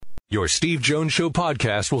Your Steve Jones Show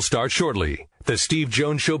podcast will start shortly. The Steve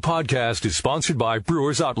Jones Show podcast is sponsored by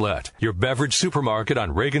Brewers Outlet, your beverage supermarket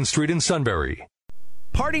on Reagan Street in Sunbury.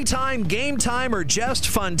 Party time, game time, or just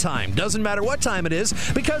fun time. Doesn't matter what time it is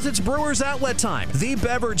because it's Brewers Outlet time. The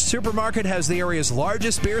beverage supermarket has the area's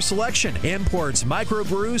largest beer selection. Imports,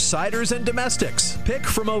 microbrews, ciders, and domestics. Pick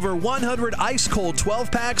from over 100 ice-cold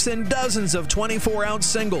 12-packs and dozens of 24-ounce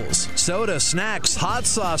singles. Soda, snacks, hot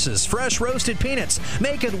sauces, fresh roasted peanuts.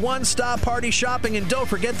 Make it one-stop party shopping, and don't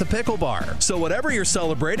forget the pickle bar. So whatever you're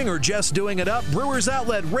celebrating or just doing it up, Brewers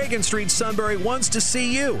Outlet, Reagan Street, Sunbury wants to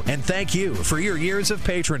see you. And thank you for your years of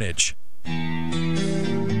patronage.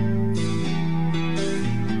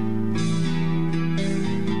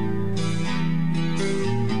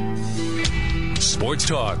 Sports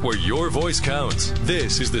talk where your voice counts.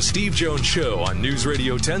 This is the Steve Jones Show on News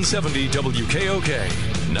Radio 1070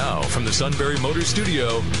 WKOK. Now from the Sunbury Motor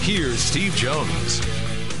Studio, here's Steve Jones.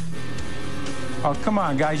 Oh, come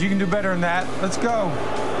on, guys. You can do better than that. Let's go.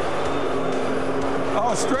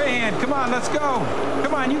 Oh, Strahan, come on, let's go.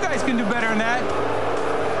 Come on, you guys can do better than that.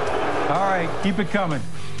 All right, keep it coming.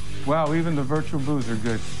 Wow, even the virtual booths are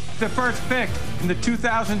good. The first pick in the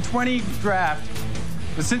 2020 draft,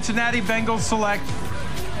 the Cincinnati Bengals select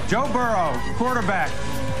Joe Burrow, quarterback,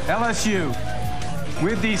 LSU.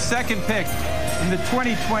 With the second pick in the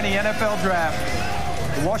 2020 NFL draft,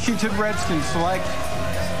 the Washington Redskins select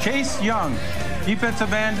Chase Young,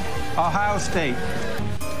 defensive end, Ohio State.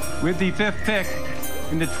 With the fifth pick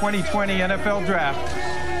in the 2020 NFL draft,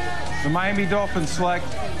 the Miami Dolphins select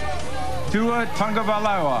Tua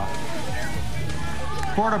Tagovailoa,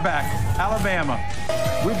 quarterback, Alabama.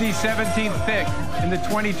 With the 17th pick in the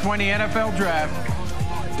 2020 NFL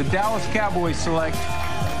Draft, the Dallas Cowboys select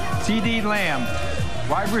CeeDee Lamb,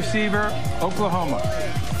 wide receiver, Oklahoma.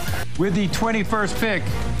 With the 21st pick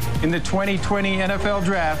in the 2020 NFL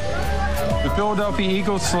Draft, the Philadelphia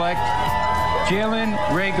Eagles select Jalen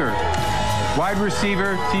Reagor, wide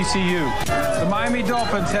receiver, TCU. The Miami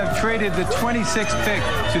Dolphins have traded the 26th pick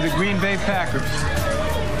to the Green Bay Packers.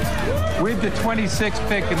 With the 26th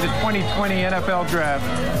pick in the 2020 NFL Draft,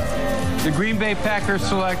 the Green Bay Packers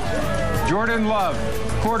select Jordan Love,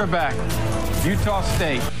 quarterback, Utah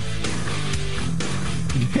State.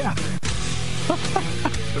 Yeah.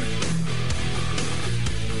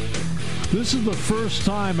 This is the first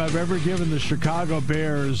time I've ever given the Chicago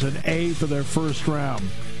Bears an A for their first round.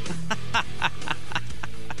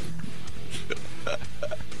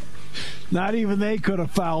 Not even they could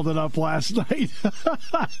have fouled it up last night.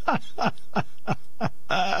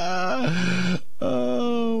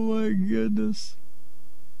 Oh, my goodness.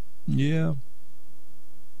 Yeah.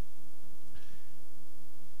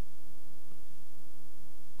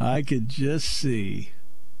 I could just see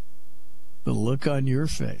the look on your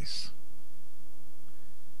face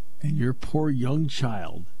and your poor young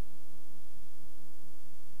child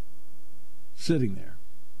sitting there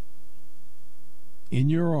in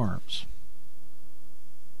your arms,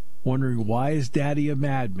 wondering why is Daddy a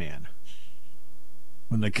madman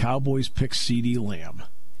when the Cowboys pick CeeDee Lamb.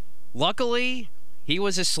 Luckily, he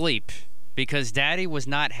was asleep because Daddy was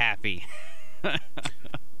not happy.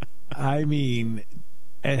 I mean,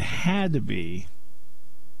 it had to be.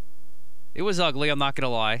 It was ugly, I'm not going to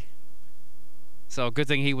lie. So good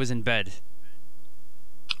thing he was in bed.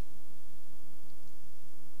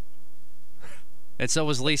 And so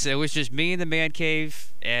was Lisa. It was just me in the man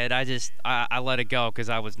cave, and I let it go because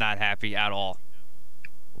I was not happy at all.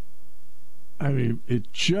 I mean,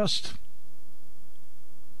 it just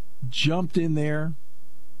jumped in there,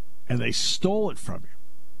 and they stole it from you.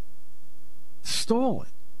 Stole it.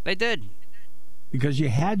 They did. Because you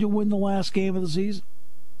had to win the last game of the season.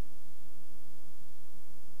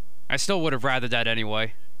 I still would have rather that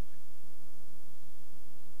anyway.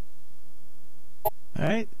 All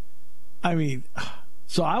right? I mean,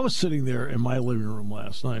 so I was sitting there in my living room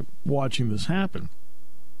last night watching this happen.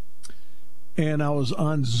 And I was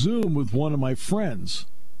on Zoom with one of my friends.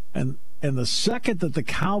 And the second that the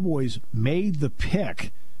Cowboys made the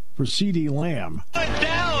pick for CeeDee Lamb.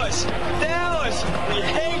 Dallas, we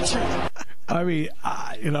hate you. I mean,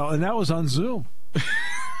 and that was on Zoom.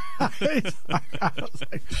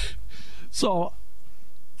 So,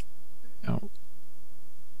 a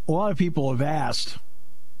lot of people have asked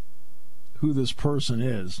who this person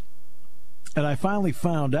is, and I finally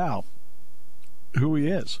found out who he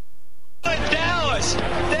is. Dallas,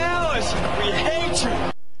 we hate you.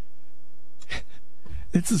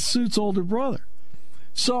 It's the Suit's older brother.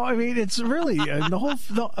 So, I mean, it's really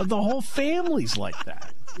the whole family's like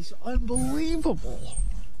that. It's unbelievable.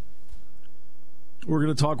 We're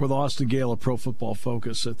going to talk with Austin Gale of Pro Football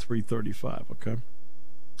Focus at 3:35, okay?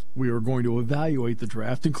 we are going to evaluate the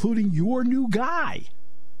draft, including your new guy.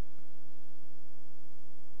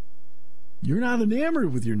 You're not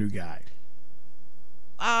enamored with your new guy.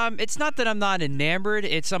 It's not that I'm not enamored.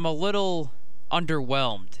 It's I'm a little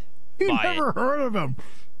underwhelmed You by never it. heard of him.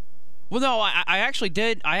 Well, no, I actually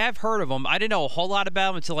did. I have heard of him. I didn't know a whole lot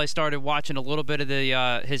about him until I started watching a little bit of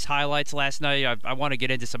the his highlights last night. I want to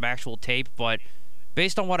get into some actual tape, but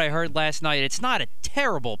based on what I heard last night, it's not a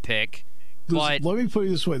terrible pick. But Let me put it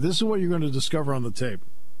this way. This is what you're going to discover on the tape.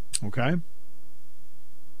 Okay?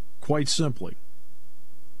 Quite simply.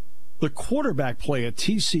 The quarterback play at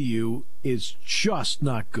TCU is just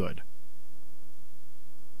not good.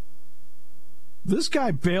 This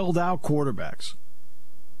guy bailed out quarterbacks.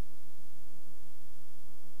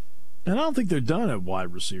 And I don't think they're done at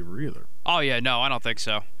wide receiver either. oh yeah, no, I don't think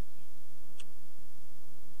so.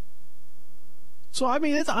 So, I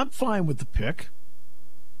mean, I'm fine with the pick.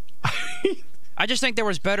 I just think there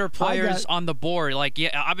was better players on the board. Like,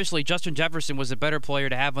 yeah, obviously Justin Jefferson was a better player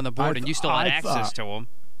to have on the board, and you still had access to him.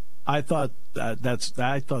 I thought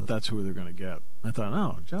that's who they're going to get. I thought,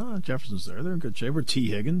 no, John Jefferson's there. They're in good shape. Or T.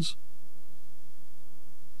 Higgins.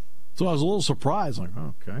 So I was a little surprised, like,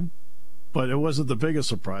 oh, okay. But it wasn't the biggest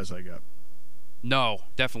surprise I got. No,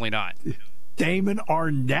 definitely not. Damon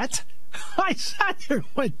Arnett? I sat there and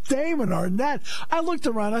went, Damon Arnett. I looked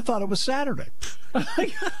around. I thought it was Saturday.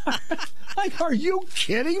 like, are you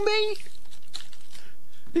kidding me?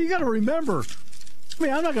 You got to remember, I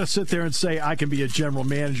mean, I'm not going to sit there and say I can be a general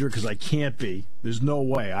manager because I can't be. There's no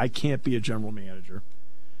way. I can't be a general manager.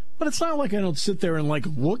 But it's not like I don't sit there and, like,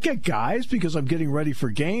 look at guys because I'm getting ready for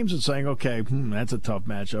games and saying, okay, that's a tough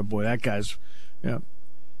matchup. Boy, that guy's, yeah.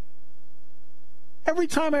 Every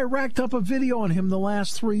time I racked up a video on him the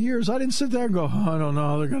last 3 years, I didn't sit there and go, I don't know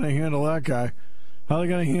how they're going to handle that guy. How are they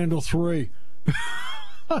going to handle 3?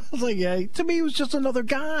 I was like, yeah, to me, he was just another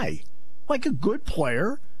guy. Like a good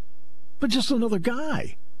player, but just another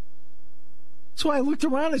guy. So I looked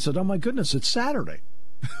around and I said, oh, my goodness, it's Saturday.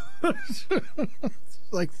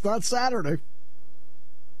 Like, it's not Saturday.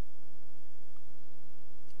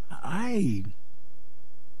 I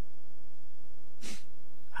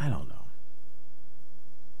don't know.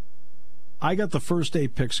 I got the first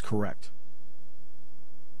 8 picks correct.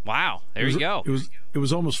 Wow, there you go. It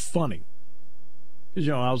was almost funny. Because,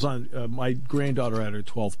 you know, I was on, my granddaughter had her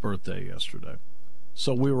 12th birthday yesterday.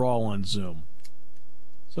 So we were all on Zoom.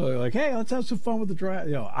 So they're like, hey, let's have some fun with the draft.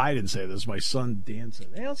 You know, I didn't say this. My son Dan said,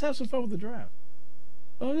 hey, let's have some fun with the draft.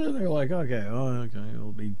 And they're like, okay,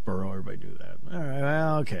 it'll be Burrow. Everybody knew that. All right,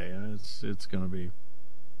 well, okay, it's going to be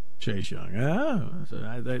Chase Young.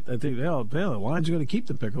 I think the Lions are going to keep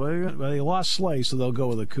the pick. They lost Slay, so they'll go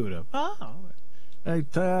with Okudah. Oh,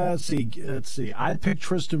 let's see. I picked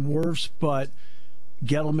Tristan Wirfs, but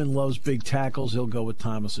Gettleman loves big tackles. He'll go with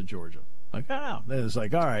Thomas of Georgia. Like, then it's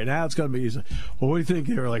like, all right, now it's going to be. Well, what do you think?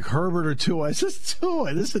 They were like Herbert or Tua. I said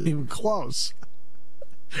Tua. This isn't even close,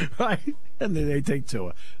 right? And then they take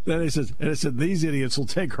Tua. Then they said these idiots will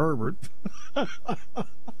take Herbert.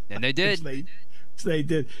 And they did. They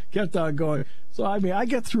did. Kept on going. So, I mean, I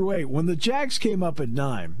get through 8. When the Jags came up at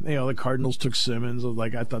 9, you know, the Cardinals took Simmons.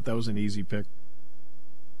 Like, I thought that was an easy pick.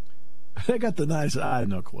 They got the 9. I said, I had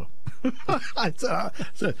no clue. I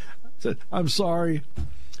said, I'm sorry.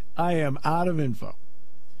 I am out of info.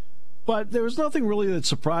 But there was nothing really that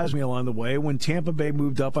surprised me along the way. When Tampa Bay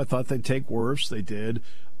moved up, I thought they'd take Wirfs. They did.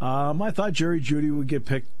 I thought Jerry Jeudy would get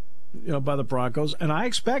picked, you know, by the Broncos. And I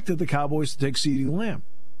expected the Cowboys to take CeeDee Lamb.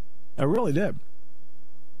 I really did.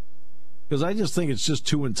 Because I just think it's just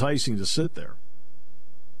too enticing to sit there.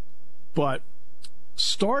 But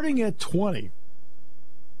starting at 20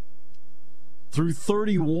 through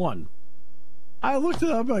 31, I looked it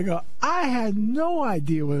up and I go, I had no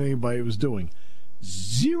idea what anybody was doing.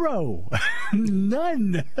 Zero.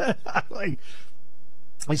 None. Like,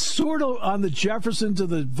 I sort of, on the Jefferson to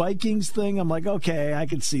the Vikings thing, I'm like, okay, I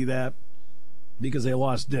can see that because they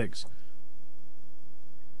lost Diggs.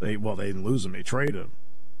 They didn't lose him. They traded him.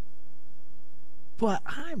 But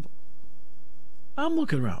I'm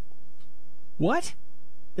looking around. What?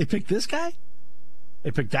 They picked this guy?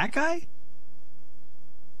 They picked that guy?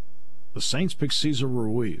 The Saints picked Cesar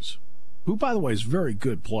Ruiz, who, by the way, is a very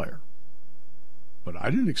good player. But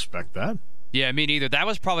I didn't expect that. Yeah, me neither. That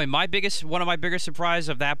was probably one of my biggest surprises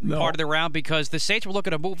of that part of the round because the Saints were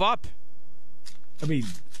looking to move up. I mean,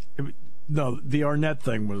 no, the Arnett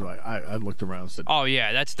thing was like, I looked around and said, oh,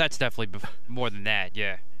 yeah, that's definitely more than that,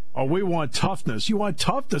 yeah. Oh, we want toughness. You want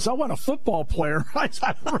toughness? I want a football player. I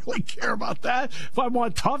don't really care about that. If I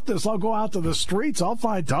want toughness, I'll go out to the streets. I'll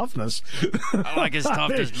find toughness. I like his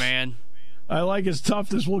toughness, man. I like his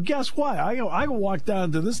toughness. Well, guess what? I can walk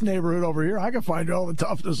down to this neighborhood over here. I can find all the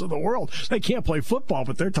toughness in the world. They can't play football,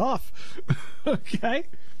 but they're tough. Okay?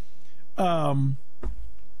 Finally,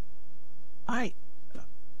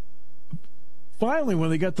 when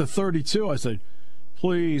they got to 32, I said,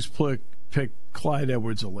 please pick Clyde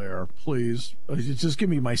Edwards-Helaire. Please. Just give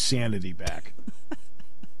me my sanity back.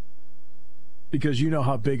 Because you know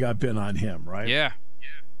how big I've been on him, right? Yeah.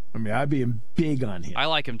 I mean, I've been big on him. I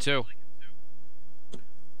like him, too.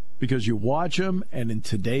 Because you watch him, and in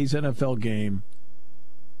today's NFL game,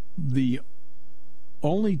 the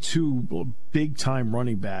only two big-time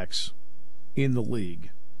running backs in the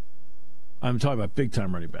league, I'm talking about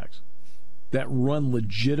big-time running backs, that run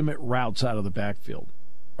legitimate routes out of the backfield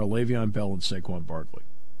are Le'Veon Bell and Saquon Barkley.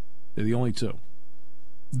 They're the only two.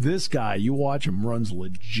 This guy, you watch him, runs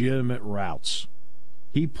legitimate routes.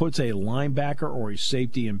 He puts a linebacker or a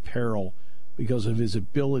safety in peril because of his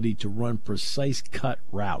ability to run precise cut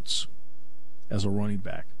routes as a running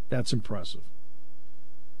back. That's impressive.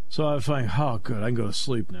 So I find, oh, good, I can go to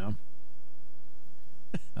sleep now.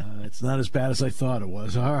 It's not as bad as I thought it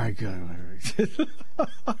was. All right, good.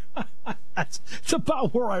 It's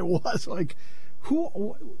about where I was. Like, who?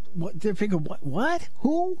 What? They're thinking, what?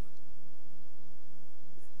 Who?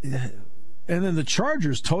 And then the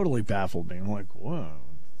Chargers totally baffled me. I'm like, whoa.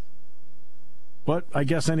 But I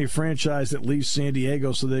guess any franchise that leaves San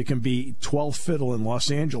Diego so they can be 12th fiddle in Los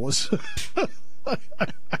Angeles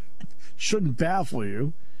shouldn't baffle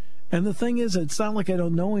you. And the thing is, it's not like I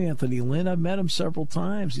don't know Anthony Lynn. I've met him several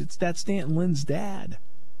times. That's Danton Lynn's dad.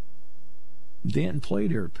 Danton played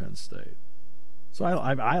here at Penn State. So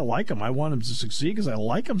I like him. I want him to succeed because I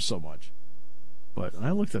like him so much. But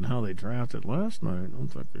I looked at how they drafted last night. I'm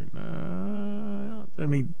thinking, I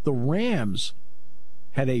mean, the Rams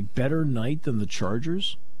had a better night than the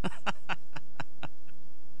Chargers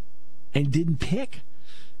and didn't pick.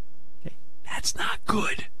 Okay. That's not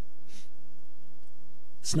good.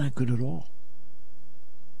 It's not good at all.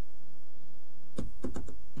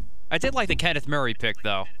 I did like the Kenneth Murray pick,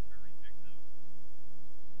 though.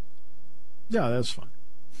 Yeah, that's fine.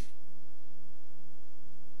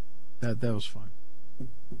 That was fine.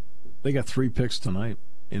 They got 3 picks tonight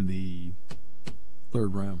in the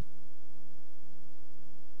 3rd round.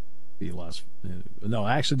 It's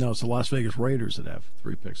the Las Vegas Raiders that have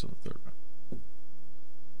 3 picks in the 3rd round.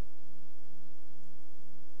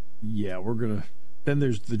 Yeah, we're going to... Then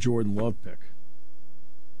there's the Jordan Love pick.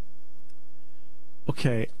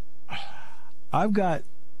 Okay, I've got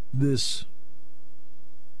this...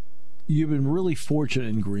 You've been really fortunate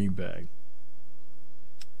in Green Bay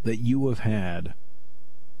that you have had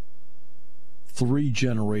 3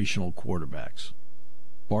 generational quarterbacks.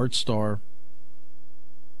 Bart Starr,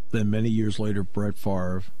 then many years later, Brett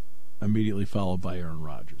Favre, immediately followed by Aaron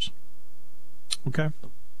Rodgers. Okay.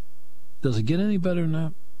 Does it get any better than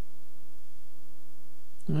that?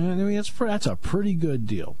 I mean, that's a pretty good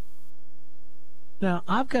deal. Now,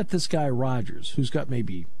 I've got this guy, Rodgers, who's got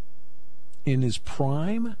maybe, in his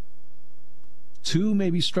prime, 2,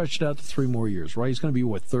 maybe stretched out to 3 more years, right? He's going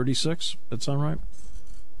to be, 36? That sound right?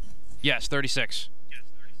 Yes, 36.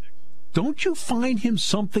 Don't you find him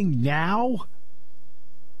something now?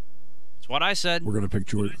 That's what I said. We're going to pick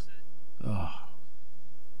Jordan.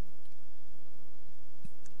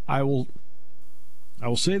 I will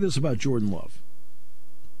say this about Jordan Love.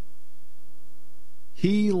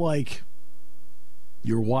 He, like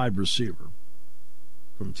your wide receiver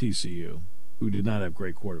from TCU, who did not have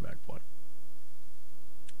great quarterback play,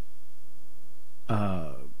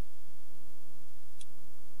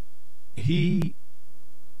 he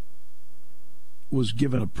was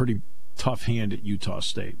given a pretty tough hand at Utah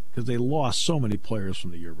State because they lost so many players from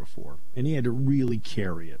the year before, and he had to really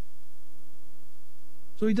carry it.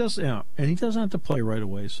 So he does, and he doesn't have to play right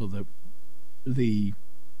away, so that the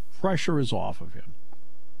pressure is off of him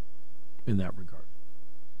in that regard.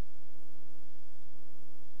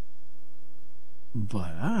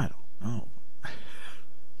 But I don't know.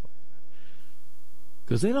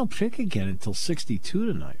 Because they don't pick again until 62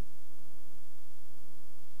 tonight.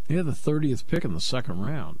 They have the 30th pick in the 2nd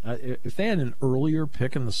round. If they had an earlier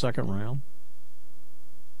pick in the 2nd round,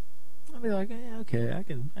 I'd be like, okay, I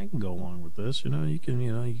can go along with this. You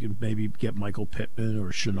can maybe get Michael Pittman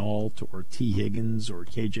or Chenault or T. Higgins or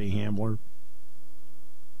KJ Hamler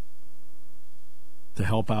to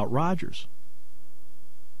help out Rodgers.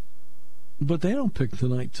 But they don't pick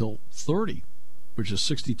tonight till 30, which is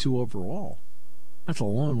 62 overall. That's a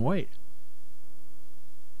long wait.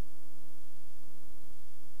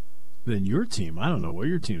 Then your team, I don't know what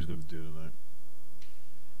your team's going to do tonight.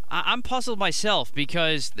 I'm puzzled myself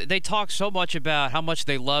because they talk so much about how much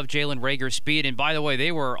they love Jalen Reagor's speed, and by the way,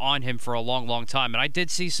 they were on him for a long, long time. And I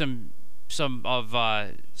did see some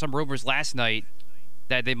rumors last night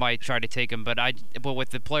that they might try to take him, but with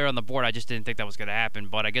the player on the board, I just didn't think that was going to happen.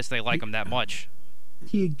 But I guess they like him that much.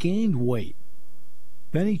 He had gained weight.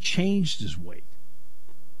 Then he changed his weight.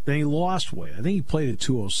 Then he lost weight. I think he played at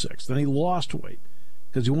 206. Then he lost weight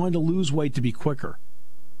because he wanted to lose weight to be quicker.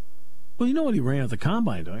 Well, you know what he ran at the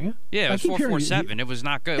combine, don't you? Yeah, it was 4.47. It was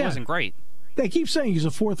not good. Yeah. It wasn't great. They keep saying he's a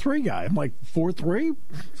 4.3 guy. I'm like, 4.3?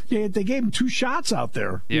 Yeah, they gave him 2 shots out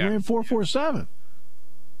there. Yeah. He ran 4.47.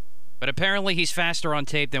 But apparently he's faster on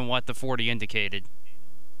tape than what the 40 indicated.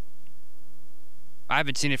 I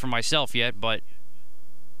haven't seen it for myself yet, but...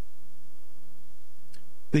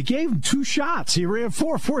 They gave him 2 shots. He ran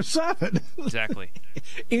 4.47. Exactly.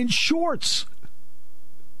 In shorts.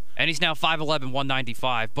 And he's now 5'11",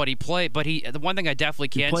 195. But the one thing I definitely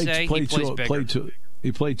can't say, he plays bigger.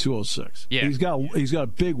 He played 206. Yeah. He's got a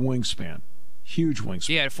big wingspan. Huge wingspan.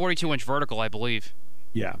 Yeah, a 42-inch vertical, I believe.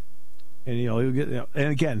 Yeah. And he'll get.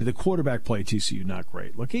 And again, the quarterback play at TCU not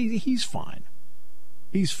great. Look, he's fine.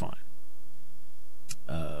 He's fine.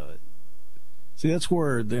 See, that's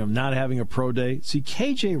where they're not having a pro day. See,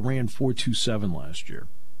 KJ ran 4.27 last year.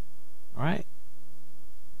 All right,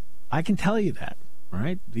 I can tell you that. All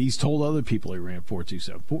right, he's told other people he ran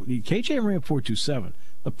 4.27. KJ ran 4.27.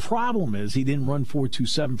 The problem is he didn't run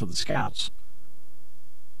 4.27 for the scouts.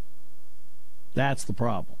 That's the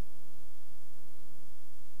problem.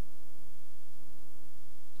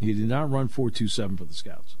 He did not run 4.27 for the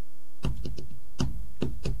scouts.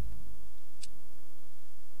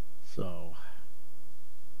 So,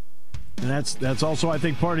 and that's also, I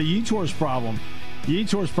think, part of Yetur's problem.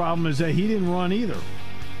 Yetur's problem is that he didn't run either.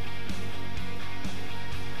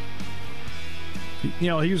 He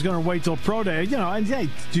was going to wait till pro day. And hey,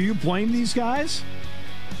 do you blame these guys?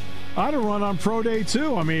 I'd have run on pro day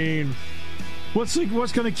too. I mean, what's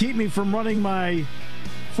going to keep me from running my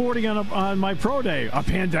 40 on my pro day? A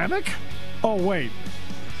pandemic? Oh, wait.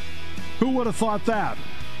 Who would have thought that?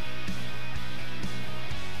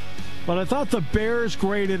 But I thought the Bears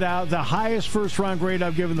graded out the highest first-round grade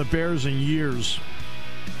I've given the Bears in years.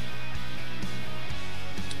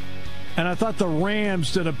 And I thought the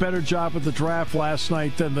Rams did a better job at the draft last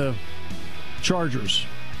night than the Chargers.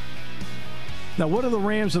 Now, what do the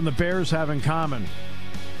Rams and the Bears have in common?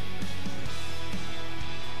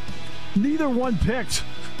 Neither one picked.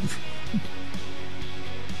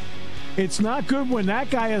 It's not good when that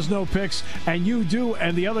guy has no picks and you do,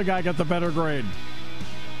 and the other guy got the better grade.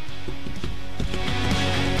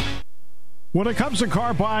 When it comes to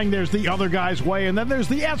car buying, there's the other guy's way, and then there's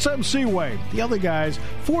the SMC way. The other guys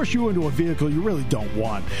force you into a vehicle you really don't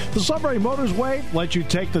want. The Sunbury Motors way lets you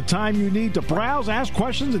take the time you need to browse, ask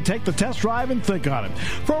questions, and take the test drive and think on it.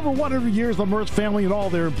 For over 100 years, the Mertz family and all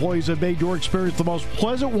their employees have made your experience the most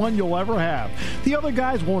pleasant one you'll ever have. The other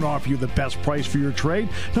guys won't offer you the best price for your trade,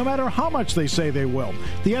 no matter how much they say they will.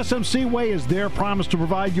 The SMC way is their promise to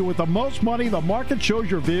provide you with the most money the market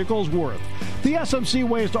shows your vehicle is worth. The SMC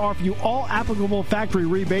way is to offer you all applicable factory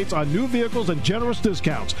rebates on new vehicles and generous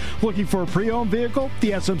discounts. Looking for a pre-owned vehicle?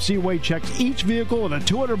 The SMC way checks each vehicle in a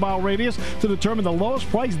 200-mile radius to determine the lowest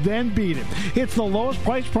price, then beat it. It's the lowest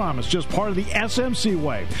price promise, just part of the SMC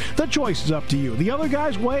way. The choice is up to you. The other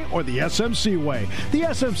guy's way or the SMC way. The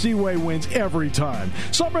SMC way wins every time.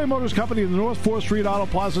 Sunbury Motors Company in the North 4th Street Auto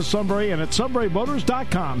Plaza, Sunbury, and at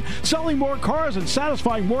sunburymotors.com. Selling more cars and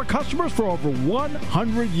satisfying more customers for over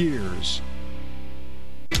 100 years.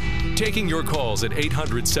 Taking your calls at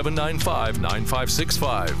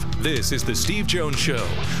 800-795-9565. This is the Steve Jones Show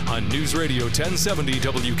on News Radio 1070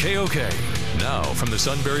 WKOK. Now from the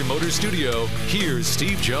Sunbury Motors Studio, here's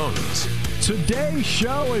Steve Jones. Today's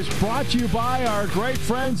show is brought to you by our great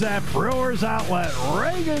friends at Brewers Outlet,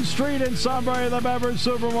 Reagan Street in Sunbury, the Beverage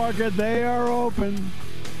Supermarket. They are open.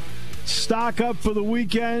 Stock up for the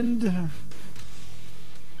weekend.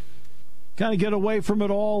 Kind of get away from it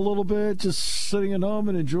all a little bit, just sitting at home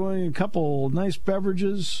and enjoying a couple nice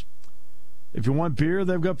beverages. If you want beer,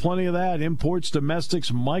 they've got plenty of that. Imports, domestics,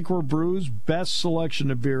 microbrews, best selection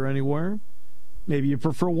of beer anywhere. Maybe you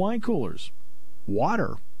prefer wine coolers.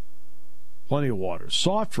 Water. Plenty of water.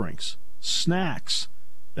 Soft drinks. Snacks.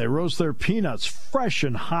 They roast their peanuts fresh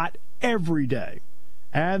and hot every day.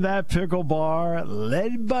 And that pickle bar,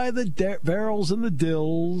 led by the barrels and the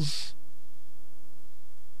dills.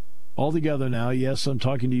 All together now, yes, I'm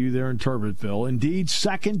talking to you there in Turbotville. Indeed,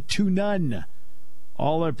 second to none.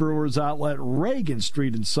 All at Brewers Outlet, Reagan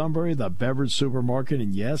Street in Sunbury, the Beverage Supermarket,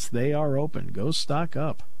 and yes, they are open. Go stock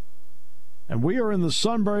up. And we are in the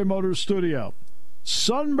Sunbury Motors Studio.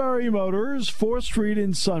 Sunbury Motors, 4th Street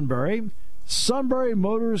in Sunbury. Sunbury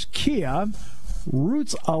Motors Kia,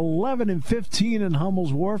 routes 11 and 15 in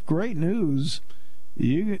Hummel's Wharf. Great news.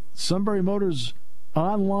 Sunbury Motors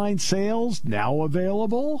online sales now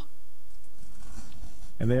available.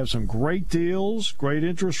 And they have some great deals, great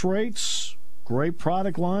interest rates, great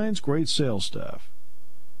product lines, great sales staff.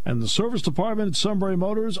 And the service department at Sunbury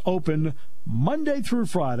Motors open Monday through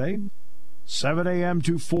Friday, 7 a.m.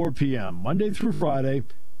 to 4 p.m. Monday through Friday,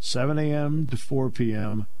 7 a.m. to 4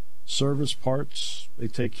 p.m. Service parts, they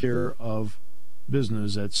take care of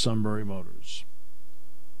business at Sunbury Motors.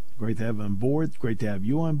 Great to have them on board. Great to have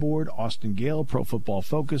you on board. Austin Gale, Pro Football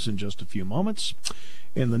Focus, in just a few moments.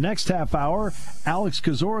 In the next half hour, Alex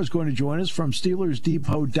Kozora is going to join us from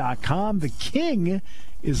SteelersDepot.com. The King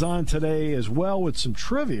is on today as well with some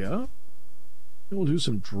trivia. We'll do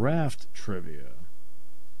some draft trivia.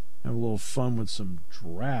 Have a little fun with some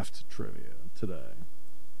draft trivia today.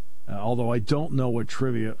 Although I don't know what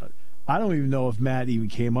trivia... I don't even know if Matt even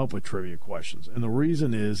came up with trivia questions. And the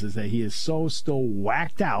reason is that he is so still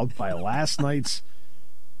whacked out by last night's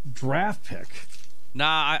draft pick.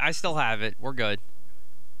 Nah, I still have it. We're good.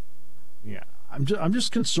 Yeah, I'm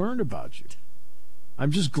just concerned about you.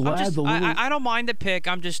 I'm just glad I don't mind the pick.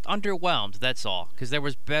 I'm just underwhelmed, that's all. Because there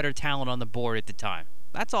was better talent on the board at the time.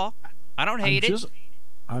 That's all. I don't hate it.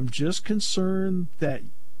 I'm just concerned that,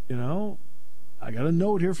 I got a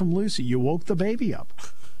note here from Lucy. You woke the baby up.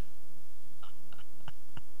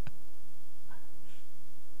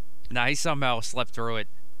 Nah, he somehow slept through it,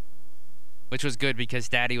 which was good because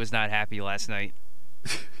Daddy was not happy last night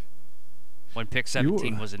when pick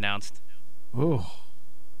 17 was announced. Oh,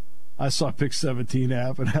 I saw pick 17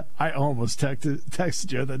 happen. I almost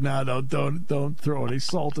texted you that don't throw any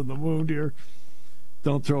salt in the wound here.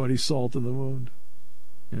 Don't throw any salt in the wound.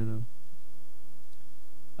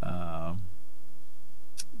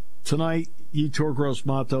 Tonight, Yetur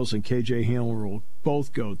Gross-Matos and KJ Hamler will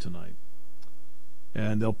both go tonight.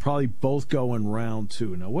 And they'll probably both go in round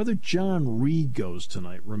 2. Now, whether John Reed goes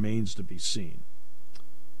tonight remains to be seen.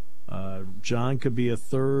 John could be a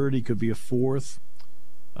 3rd. He could be a 4th.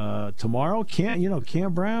 Tomorrow,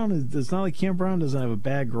 Cam Brown, it's not like Cam Brown doesn't have a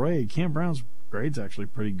bad grade. Cam Brown's grade's actually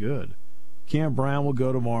pretty good. Cam Brown will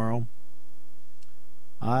go tomorrow.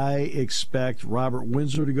 I expect Robert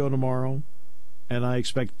Windsor to go tomorrow. And I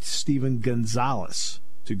expect Steven Gonzalez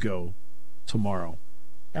to go tomorrow.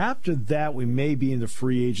 After that, we may be into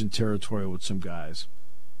free agent territory with some guys.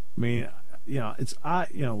 I mean,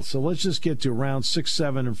 so let's just get to round 6,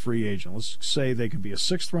 7 and free agent. Let's say they could be a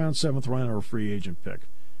 6th round, 7th round, or a free agent pick.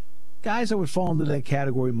 Guys that would fall into that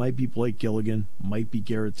category might be Blake Gilligan, might be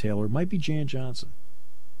Garrett Taylor, might be Jan Johnson.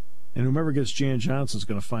 And whoever gets Jan Johnson is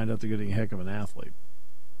going to find out they're getting a heck of an athlete.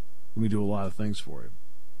 We do a lot of things for him.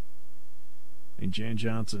 And Jan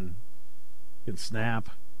Johnson can snap.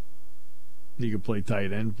 He can play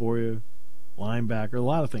tight end for you, linebacker, a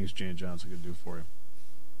lot of things Jan Johnson can do for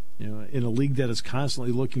you. In a league that is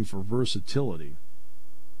constantly looking for versatility,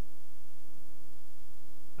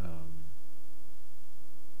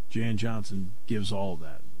 Jan Johnson gives all of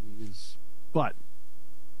that. But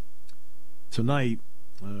tonight,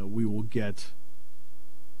 we will get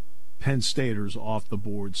Penn Staters off the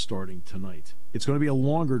board starting tonight. It's going to be a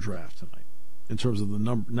longer draft tonight in terms of the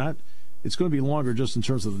number. It's going to be longer just in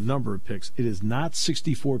terms of the number of picks. It is not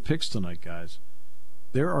 64 picks tonight, guys.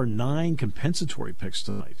 There are 9 compensatory picks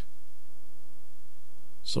tonight.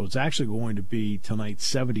 So it's actually going to be tonight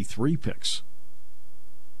 73 picks.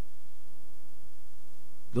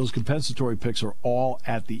 Those compensatory picks are all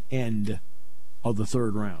at the end of the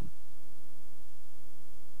 3rd round.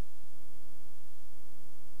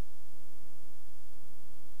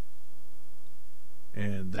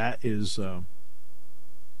 And that is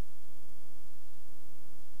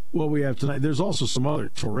what we have tonight. There's also some other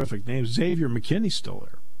terrific names. Xavier McKinney's still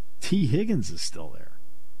there. T. Higgins is still there.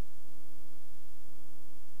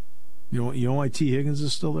 You know why T. Higgins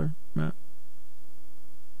is still there, Matt?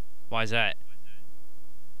 Why is that?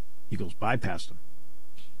 Eagles bypassed him.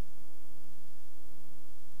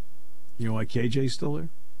 You know why KJ's still there?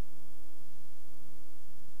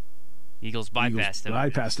 Eagles bypassed him.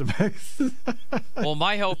 Bypassed him. Well,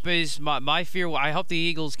 my hope is, my fear, I hope the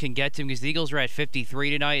Eagles can get to him because the Eagles are at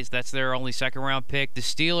 53 tonight. So that's their only 2nd round pick. The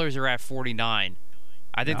Steelers are at 49.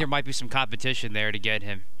 I think there might be some competition there to get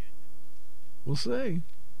him. We'll see.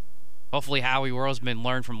 Hopefully Howie Roseman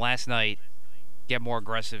learned from last night. Get more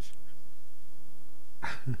aggressive.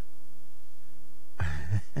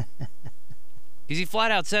 Because he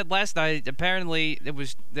flat out said last night, apparently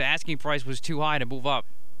the asking price was too high to move up.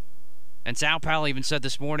 And Sal Powell even said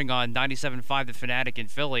this morning on 97.5 The Fanatic in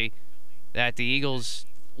Philly that the Eagles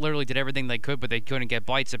literally did everything they could, but they couldn't get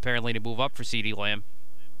bites, apparently, to move up for CeeDee Lamb.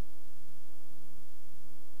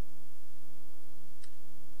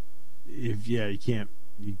 You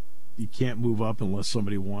can't move up unless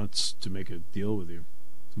somebody wants to make a deal with you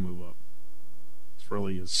to move up. It's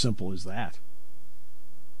really as simple as that.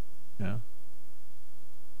 Yeah.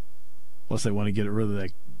 Unless they want to get rid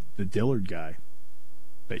of the Dillard guy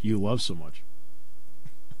that you love so much.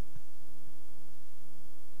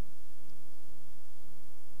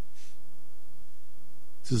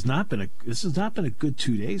 This has not been a good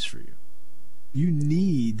 2 days for you. You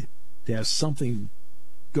need to have something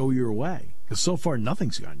go your way, because so far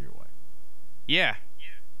nothing's gone your way. Yeah,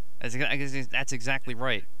 that's exactly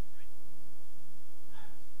right.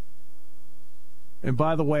 And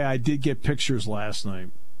by the way, I did get pictures last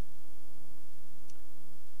night.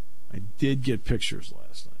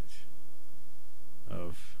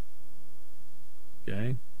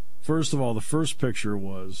 Okay. First of all, the first picture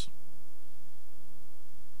was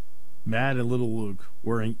Matt and little Luke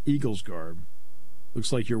wearing Eagles garb.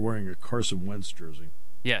 Looks like you're wearing a Carson Wentz jersey.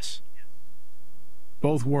 Yes.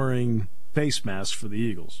 Both wearing face masks for the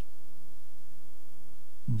Eagles.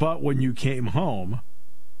 But when you came home,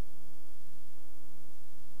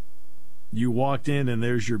 you walked in and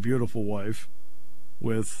there's your beautiful wife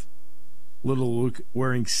with little Luke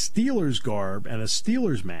wearing Steelers garb and a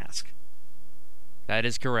Steelers mask. That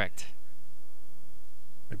is correct.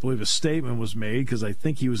 I believe a statement was made because I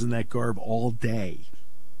think he was in that garb all day.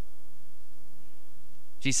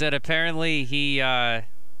 She said apparently he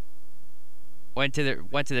went to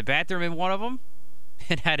the bathroom in one of them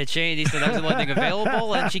and had to change. He said that was the only thing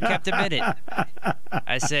available, and she kept him in it.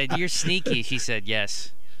 I said, "You're sneaky." She said,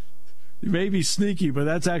 "Yes." You may be sneaky, but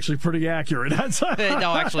that's actually pretty accurate.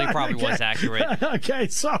 No, actually, it probably was accurate. Okay,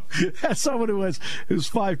 so as someone who has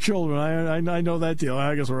 5 children, I know that deal.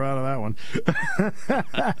 I guess we're out of that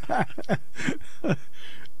one.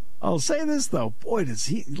 I'll say this, though. Boy, does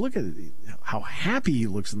he look at how happy he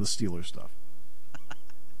looks in the Steelers stuff.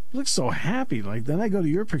 He looks so happy. Like, then I go to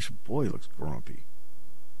your picture. Boy, he looks grumpy.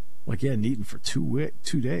 Like he hadn't eaten for 2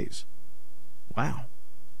 days. Wow.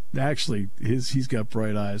 Actually, he's got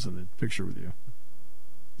bright eyes in the picture with you.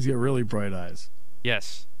 He's got really bright eyes.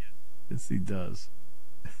 Yes. Yes, he does.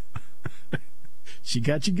 She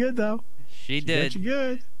got you good, though. She did. Got you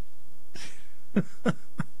good.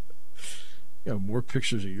 I have more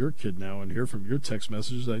pictures of your kid now and hear from your text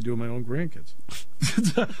messages than I do of my own grandkids.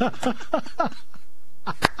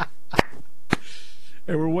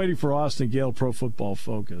 And we're waiting for Austin Gale, Pro Football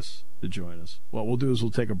Focus, to join us. What we'll do is we'll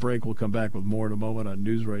take a break. We'll come back with more in a moment on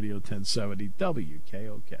News Radio 1070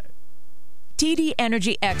 WKOK. TD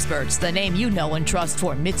Energy Experts, the name you know and trust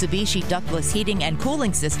for Mitsubishi ductless heating and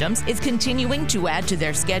cooling systems, is continuing to add to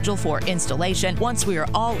their schedule for installation once we are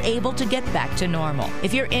all able to get back to normal.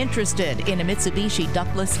 If you're interested in a Mitsubishi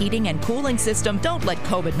ductless heating and cooling system, don't let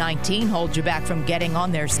COVID-19 hold you back from getting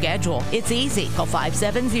on their schedule. It's easy. Call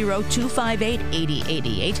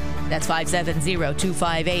 570-258-8088. That's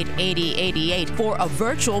 570-258-8088 for a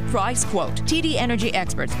virtual price quote. TD Energy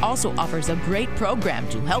Experts also offers a great program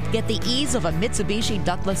to help get the ease of a Mitsubishi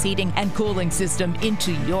ductless heating and cooling system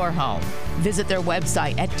into your home. Visit their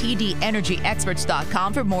website at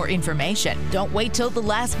tdenergyexperts.com for more information. Don't wait till the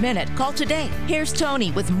last minute. Call today. Here's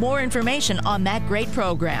Tony with more information on that great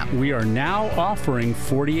program. We are now offering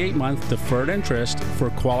 48-month deferred interest for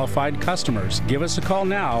qualified customers. Give us a call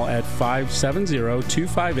now at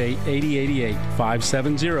 570-258-8088.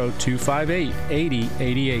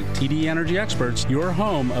 570-258-8088. TD Energy Experts, your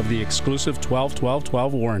home of the exclusive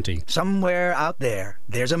 12-12-12 warranty. Somewhere out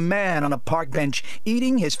there's a man on a park bench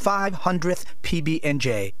eating his 500th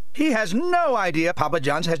PB&J. He has no idea Papa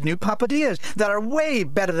John's has new papadillas that are way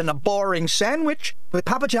better than a boring sandwich. With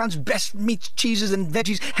Papa John's best meats, cheeses, and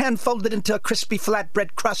veggies hand-folded into a crispy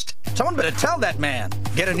flatbread crust. Someone better tell that man.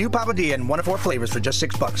 Get a new papadilla in 1 of 4 flavors for just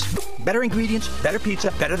 $6. Better ingredients, better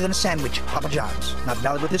pizza, better than a sandwich. Papa John's. Not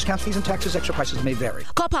valid with discounts, fees, and taxes. Extra prices may vary.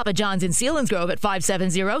 Call Papa John's in Selinsgrove at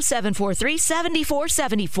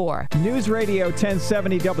 570-743-7474. News Radio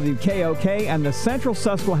 1070 WKOK and the Central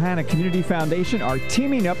Susquehanna Community Foundation are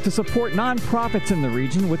teaming up to support nonprofits in the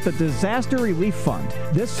region with the Disaster Relief Fund.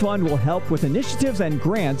 This fund will help with initiatives and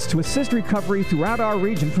grants to assist recovery throughout our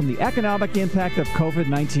region from the economic impact of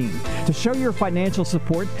COVID-19. To show your financial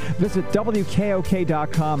support, visit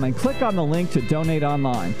WKOK.com and click on the link to donate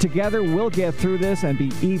online. Together, we'll get through this and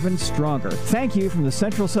be even stronger. Thank you from the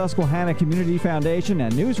Central Susquehanna Community Foundation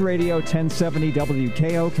and News Radio 1070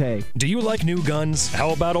 WKOK. Do you like new guns?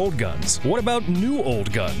 How about old guns? What about new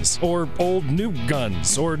old guns? Or old new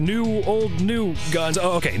guns? Or for new, old, new guns.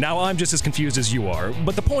 Oh, okay, now I'm just as confused as you are.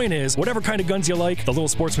 But the point is, whatever kind of guns you like, the Little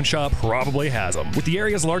Sportsman Shop probably has them. With the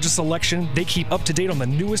area's largest selection, they keep up to date on the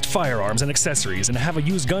newest firearms and accessories and have a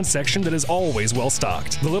used gun section that is always well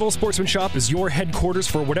stocked. The Little Sportsman Shop is your headquarters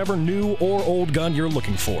for whatever new or old gun you're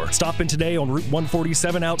looking for. Stop in today on Route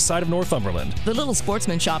 147 outside of Northumberland. The Little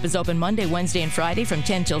Sportsman Shop is open Monday, Wednesday, and Friday from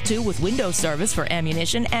 10 till 2 with window service for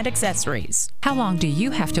ammunition and accessories. How long do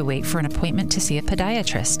you have to wait for an appointment to see a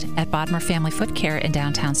podiatrist? At Bodmer Family Foot Care in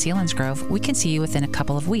downtown Selinsgrove, we can see you within a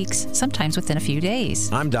couple of weeks, sometimes within a few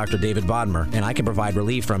days. I'm Dr. David Bodmer, and I can provide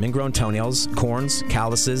relief from ingrown toenails, corns,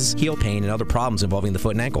 calluses, heel pain, and other problems involving the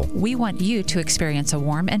foot and ankle. We want you to experience a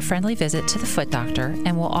warm and friendly visit to the foot doctor,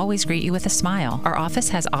 and we'll always greet you with a smile. Our office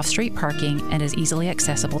has off-street parking and is easily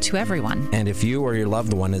accessible to everyone. And if you or your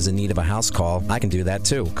loved one is in need of a house call, I can do that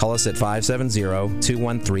too. Call us at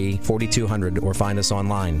 570-213-4200 or find us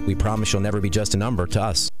online. We promise you'll never be just a number to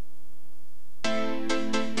us.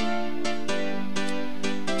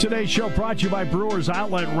 Today's show brought to you by Brewers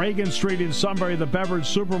Outlet, Reagan Street in Sunbury, the Beverage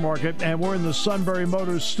Supermarket. And we're in the Sunbury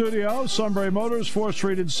Motors studio. Sunbury Motors, 4th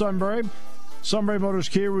Street in Sunbury. Sunbury Motors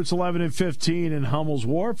Kia, routes 11 and 15 in Hummel's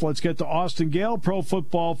Wharf. Let's get to Austin Gale, Pro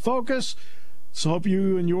Football Focus. So hope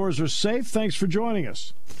you and yours are safe. Thanks for joining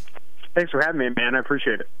us. Thanks for having me, man. I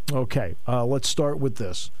appreciate it. Okay, let's start with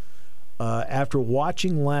this. After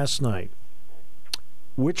watching last night,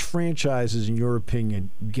 which franchises, in your opinion,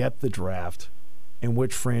 get the draft, and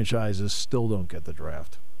which franchises still don't get the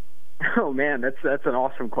draft? Oh, man, that's an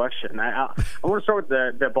awesome question. I want to start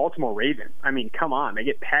with the Baltimore Ravens. I mean, come on. They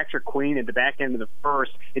get Patrick Queen at the back end of the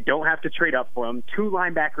first. They don't have to trade up for him. 2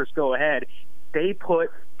 linebackers go ahead. They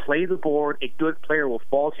play the board. A good player will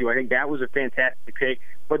fall to you. I think that was a fantastic pick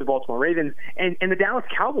for the Baltimore Ravens. And the Dallas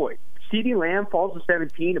Cowboys. CeeDee Lamb falls to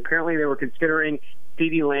 17. Apparently they were considering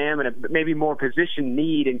CeeDee Lamb and a maybe more position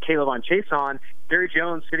need in Kayvon Chason. Jerry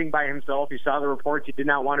Jones sitting by himself. You saw the reports. He did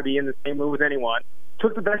not want to be in the same room with anyone.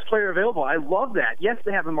 Took the best player available. I love that. Yes,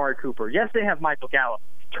 they have Amari Cooper. Yes, they have Michael Gallup.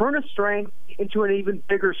 Turn a strength into an even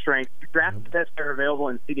bigger strength. Draft the best player available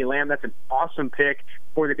in CeeDee Lamb. That's an awesome pick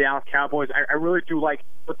for the Dallas Cowboys. I really do like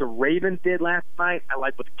what the Ravens did last night. I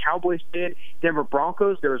like what the Cowboys did. Denver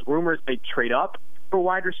Broncos, there was rumors they'd trade up for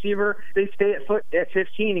wide receiver. They stay at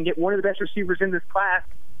 15 and get one of the best receivers in this class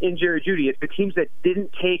in Jerry Jeudy. It's the teams that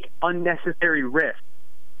didn't take unnecessary risks,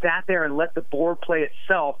 sat there and let the board play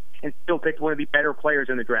itself, and still picked one of the better players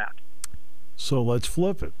in the draft. So let's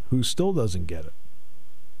flip it. Who still doesn't get it?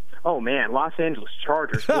 Oh, man, Los Angeles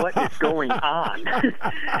Chargers. What is going on?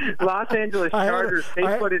 Los Angeles Chargers, they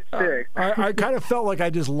put it 6. I kind of felt like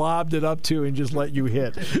I just lobbed it up to and just let you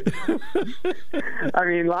hit. I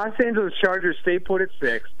mean, Los Angeles Chargers, they put it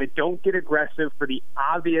 6. They don't get aggressive for the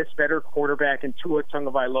obvious better quarterback in Tua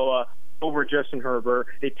Tagovailoa over Justin Herbert.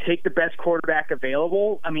 They take the best quarterback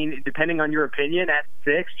available. I mean, depending on your opinion, at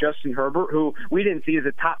 6, Justin Herbert, who we didn't see as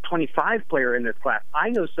a top 25 player in this class. I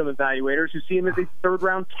know some evaluators who see him as a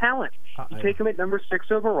third-round talent. You take him at number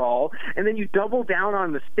 6 overall, and then you double down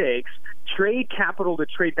on mistakes, trade capital to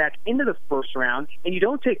trade back into the first round, and you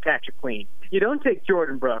don't take Patrick Queen. You don't take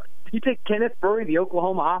Jordan Brooks. You take Kenneth Murray, the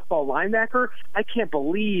Oklahoma off-ball linebacker. I can't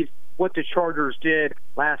believe what the Chargers did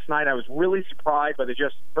last night. I was really surprised by the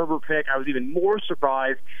Justin Herbert pick. I was even more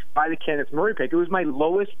surprised by the Kenneth Murray pick. It was my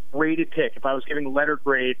lowest rated pick. If I was giving letter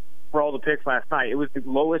grade for all the picks last night, it was the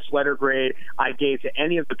lowest letter grade I gave to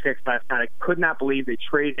any of the picks last night. I could not believe they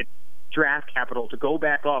traded draft capital to go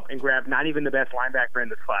back up and grab not even the best linebacker in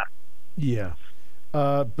this class. Yeah.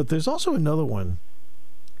 But there's also another one.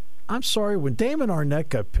 I'm sorry, when Damon Arnett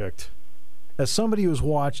got picked, as somebody who's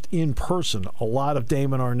watched in person a lot of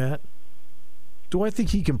Damon Arnett, do I think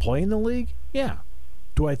he can play in the league? Yeah.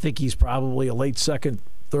 Do I think he's probably a late second,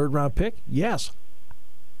 third-round pick? Yes.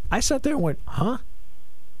 I sat there and went, huh?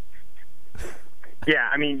 Yeah,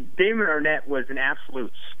 I mean, Damon Arnett was an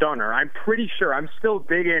absolute stunner. I'm pretty sure, I'm still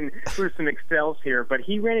digging through some Excels here, but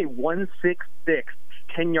he ran a 1.66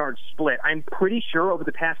 10-yard split. I'm pretty sure over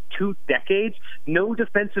the past 2 decades, no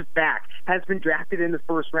defensive back has been drafted in the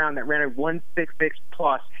first round that ran a 1.66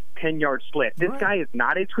 plus 10-yard split. This guy is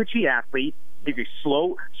not a twitchy athlete. He's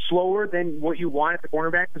slower than what you want at the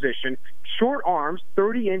cornerback position. Short arms,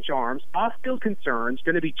 30-inch arms, off-field concerns,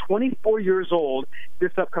 going to be 24 years old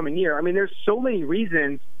this upcoming year. I mean, there's so many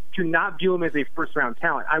reasons to not view him as a first-round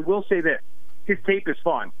talent. I will say this. His tape is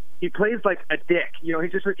fun. he plays like a dick. You know,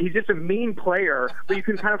 he's just a mean player, but you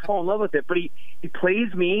can kind of fall in love with it. But he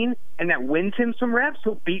plays mean, and that wins him some reps.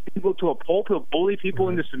 He'll beat people to a pulp. He'll bully people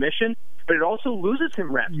into submission, but it also loses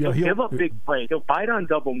him reps. He'll give up big plays. He'll bite on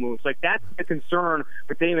double moves. Like, that's the concern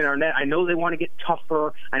with Damon Arnette. I know they want to get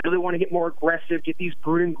tougher. I know they want to get more aggressive, get these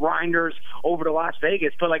brooding grinders over to Las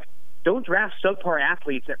Vegas, but like, don't draft subpar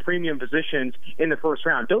athletes at premium positions in the first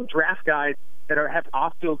round. Don't draft guys that have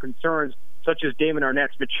off-field concerns such as Damon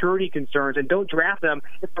Arnette's maturity concerns, and don't draft them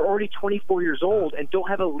if they're already 24 years old and don't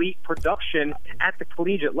have elite production at the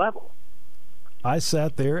collegiate level. I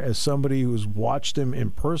sat there as somebody who's watched him in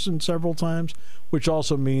person several times, which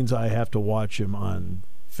also means I have to watch him on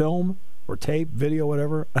film or tape, video,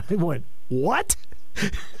 whatever. I went, what?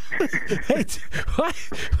 Hey, what?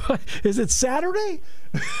 Is it Saturday?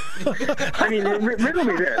 I mean, riddle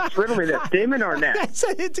me this. Damon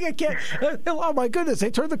Arnette. Oh, my goodness.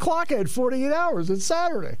 They turned the clock at 48 hours. It's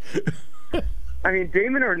Saturday. I mean,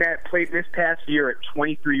 Damon Arnette played this past year at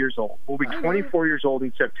 23 years old. Will be 24 years old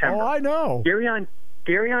in September. Oh, I know.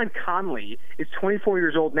 Garyon Conley is 24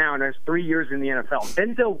 years old now and has 3 years in the NFL.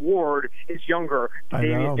 Denzel Ward is younger than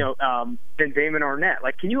Damon Arnette.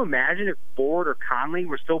 Like, can you imagine if Ward or Conley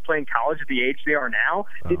were still playing college at the age they are now?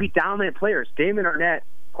 They'd be dominant players. Damon Arnette,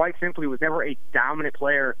 quite simply, was never a dominant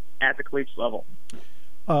player at the collegiate level.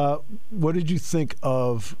 What did you think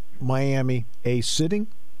of Miami sitting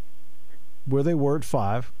where they were at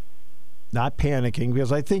 5? Not panicking,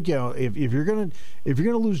 because I think, you know, if you're gonna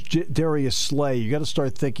lose Darius Slay, you got to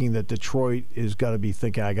start thinking that Detroit is got to be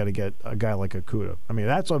thinking, I got to get a guy like Okudah. I mean,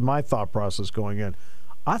 that's what my thought process going in.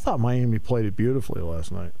 I thought Miami played it beautifully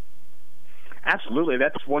last night. Absolutely,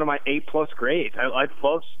 that's one of my A+ grades. I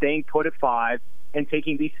love staying put at 5 and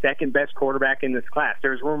taking the second best quarterback in this class.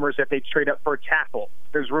 There's rumors that they trade up for a tackle.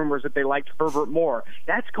 There's rumors that they liked Herbert more.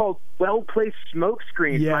 That's called well-placed smoke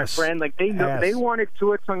screens, my friend. Like, they wanted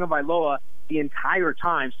Tua Tagovailoa the entire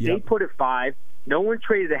time. Stay put at 5. No one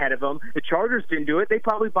traded ahead of him. The Chargers didn't do it. They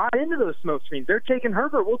probably bought into those smoke screens. They're taking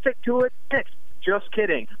Herbert. We'll take Tua at 6. Just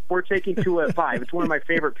kidding. We're taking Tua at 5. It's one of my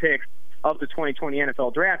favorite picks of the 2020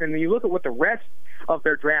 NFL draft. And when you look at what the rest of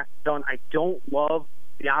their draft has done, I don't love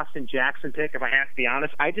the Austin Jackson pick, if I have to be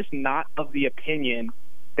honest. I just not of the opinion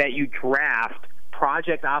that you draft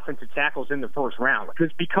project offensive tackles in the first round.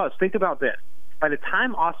 Because think about this. By the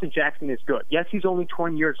time Austin Jackson is good, yes, he's only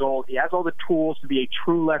 20 years old. He has all the tools to be a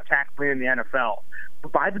true left tackle in the NFL.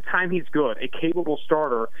 But by the time he's good, a capable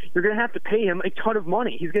starter, you're going to have to pay him a ton of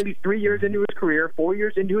money. He's going to be 3 years into his career, 4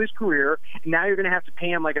 years into his career, and now you're going to have to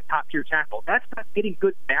pay him like a top-tier tackle. That's not getting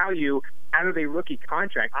good value out of a rookie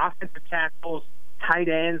contract. Offensive tackles, tight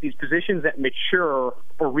ends, these positions that mature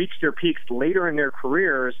or reach their peaks later in their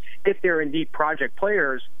careers, if they're indeed project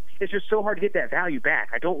players, it's just so hard to get that value back.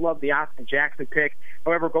 I don't love the Austin Jackson pick.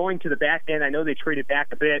 However, going to the back end, I know they traded back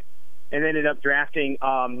a bit and ended up drafting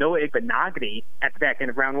Noah Igbinoghene at the back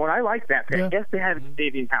end of round 1. I like that pick. Yeah. Yes, they have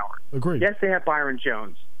Davian Howard. Agreed. Yes, they have Byron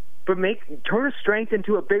Jones. But turn a strength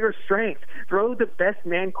into a bigger strength. Throw the best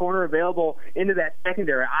man corner available into that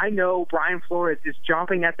secondary. I know Brian Flores is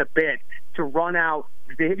jumping at the bit to run out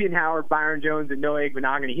Davian Howard, Byron Jones, and Noah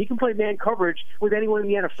Igbinoghene. He can play man coverage with anyone in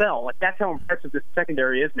the NFL. Like, that's how impressive this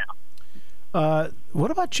secondary is now.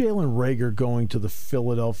 What about Jalen Reagor going to the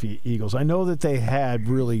Philadelphia Eagles? I know that they had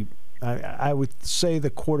really, I would say the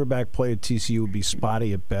quarterback play at TCU would be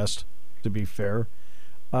spotty at best, to be fair.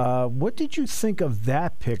 What did you think of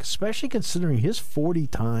that pick, especially considering his 40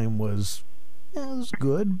 time was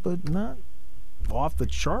good, but not off the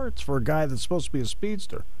charts for a guy that's supposed to be a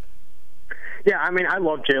speedster? Yeah, I mean, I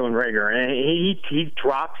love Jalen Reagor.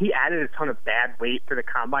 He added a ton of bad weight for the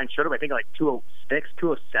combine. Showed up, I think, like 206,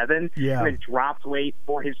 207. Yeah. And then dropped weight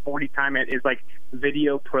for his 40 time at his, like,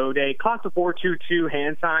 video pro day. Clocked a 4.22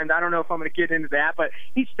 hand timed. I don't know if I'm going to get into that, but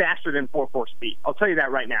he's faster than 4.4 speed. I'll tell you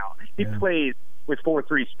that right now. He plays with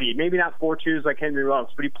 4.3 speed. Maybe not 4.2s like Henry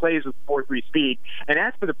Ruggs, but he plays with 4.3 speed. And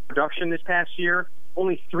as for the production this past year,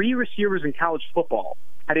 only 3 receivers in college football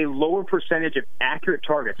had a lower percentage of accurate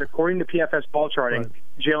targets, according to PFF ball charting. Right.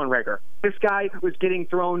 Jalen Reagor. This guy was getting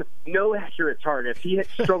thrown no accurate targets. He had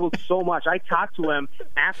struggled so much. I talked to him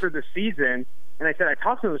after the season, and I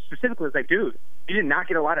talked to him specifically. I was like, dude, you did not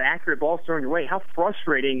get a lot of accurate balls thrown your way. How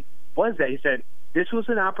frustrating was that? He said, this was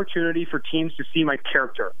an opportunity for teams to see my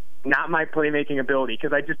character, not my playmaking ability,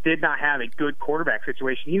 because I just did not have a good quarterback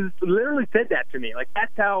situation. He literally said that to me. Like,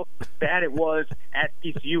 that's how bad it was at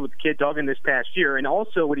TCU with Kid Duggan this past year. And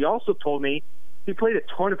also, what he also told me, he played a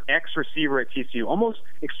ton of X receiver at TCU, almost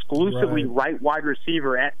exclusively right wide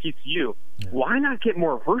receiver at TCU. Yeah. Why not get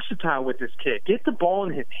more versatile with this kid? Get the ball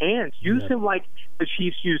in his hands. Use him like the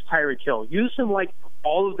Chiefs used Tyreek Hill. Use him like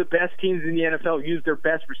all of the best teams in the NFL use their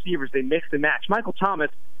best receivers. They mix and match. Michael Thomas,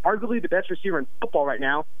 arguably the best receiver in football right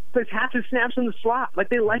now, plays half his snaps in the slot. Like,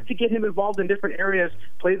 they like to get him involved in different areas,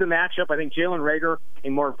 play the matchup. I think Jalen Reagor, a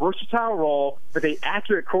more versatile role, with an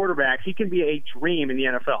accurate quarterback, he can be a dream in the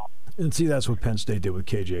NFL. And see, that's what Penn State did with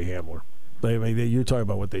K.J. Hamler. You're talking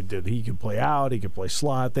about what they did. He could play out. He could play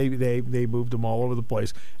slot. They moved him all over the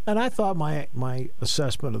place. And I thought my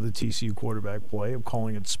assessment of the TCU quarterback play, of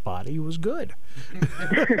calling it spotty, was good.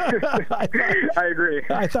 I agree.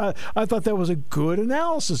 I thought that was a good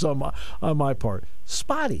analysis on my part.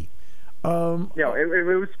 Spotty. It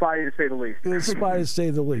was spotty to say the least. It was spotty to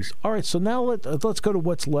say the least. All right, so now let's go to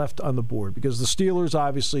what's left on the board, because the Steelers,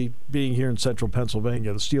 obviously, being here in central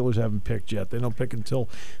Pennsylvania, the Steelers haven't picked yet. They don't pick until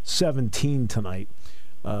 17 tonight.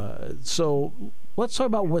 So let's talk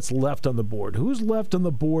about what's left on the board. Who's left on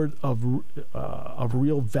the board of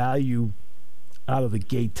real value out of the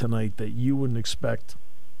gate tonight that you wouldn't expect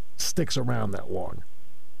sticks around that long?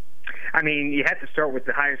 I mean, you have to start with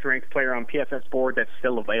the highest-ranked player on PFF's board that's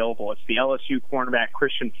still available. It's the LSU cornerback,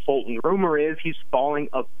 Kristian Fulton. Rumor is he's falling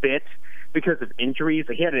a bit because of injuries.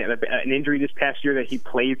 He had an injury this past year that he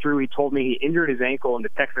played through. He told me he injured his ankle in the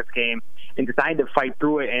Texas game and decided to fight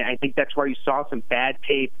through it, and I think that's why you saw some bad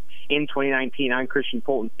tape in 2019 on Kristian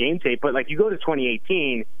Fulton's game tape. But, like, you go to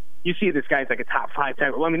 2018, you see this guy's like a top 5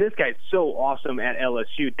 tackle. I mean, this guy's so awesome at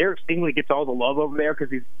LSU. Derek Stingley gets all the love over there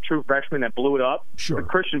because he's a true freshman that blew it up. Sure.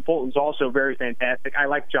 But Kristian Fulton's also very fantastic. I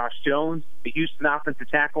like Josh Jones, the Houston offensive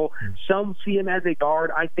tackle. Some see him as a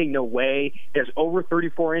guard. I think no way. He has over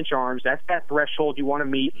 34-inch arms. That's that threshold you want to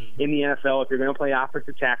meet in the NFL if you're going to play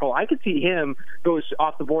offensive tackle. I could see him go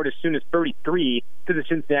off the board as soon as 33 to the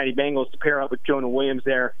Cincinnati Bengals to pair up with Jonah Williams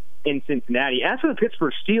there in Cincinnati. As for the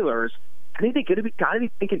Pittsburgh Steelers, I think they got to be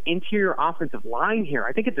thinking interior offensive line here.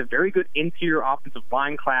 I think it's a very good interior offensive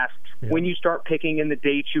line class when you start picking in the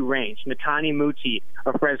day 2 range. Netani Muti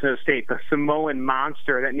of Fresno State, the Samoan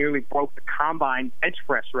monster that nearly broke the combine bench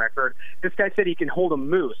press record. This guy said he can hold a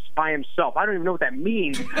moose by himself. I don't even know what that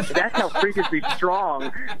means, but that's how freakishly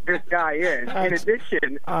strong this guy is. In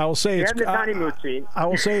addition, I will say it's Netani Muti. I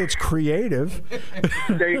will say it's creative.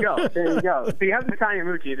 There you go. So you have Netani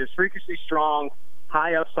Muti, this freakishly strong,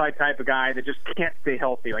 high upside type of guy that just can't stay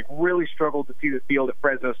healthy, like really struggled to see the field at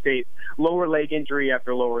Fresno State. Lower leg injury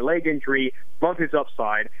after lower leg injury. Love his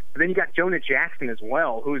upside. But then you got Jonah Jackson as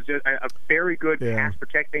well, who's a very good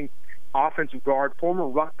pass-protecting offensive guard, former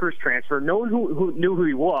Rutgers transfer. No one who knew who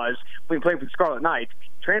he was when he played for the Scarlet Knights.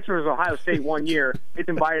 Transfers to Ohio State 1 year. Gets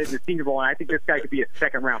invited to the Senior Bowl, and I think this guy could be a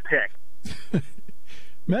second-round pick.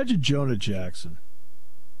 Imagine Jonah Jackson,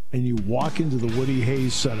 and you walk into the Woody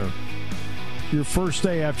Hayes Center your first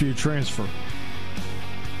day after your transfer,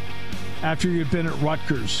 after you've been at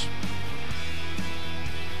Rutgers,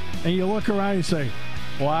 and you look around and you say,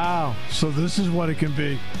 wow, so this is what it can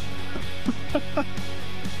be.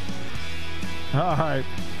 All right.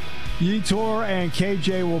 Yetur and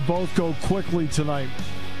KJ will both go quickly tonight.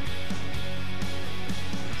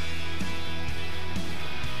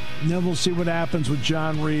 And then we'll see what happens with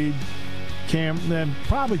John Reed, Cam, then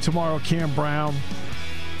probably tomorrow Cam Brown,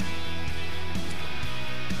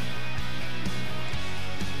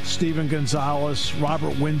 Steven Gonzalez,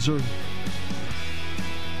 Robert Windsor.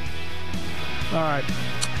 All right.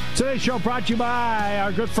 Today's show brought to you by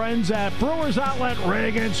our good friends at Brewers Outlet,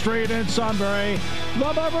 Reagan Street in Sunbury,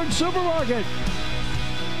 the Beverage Supermarket.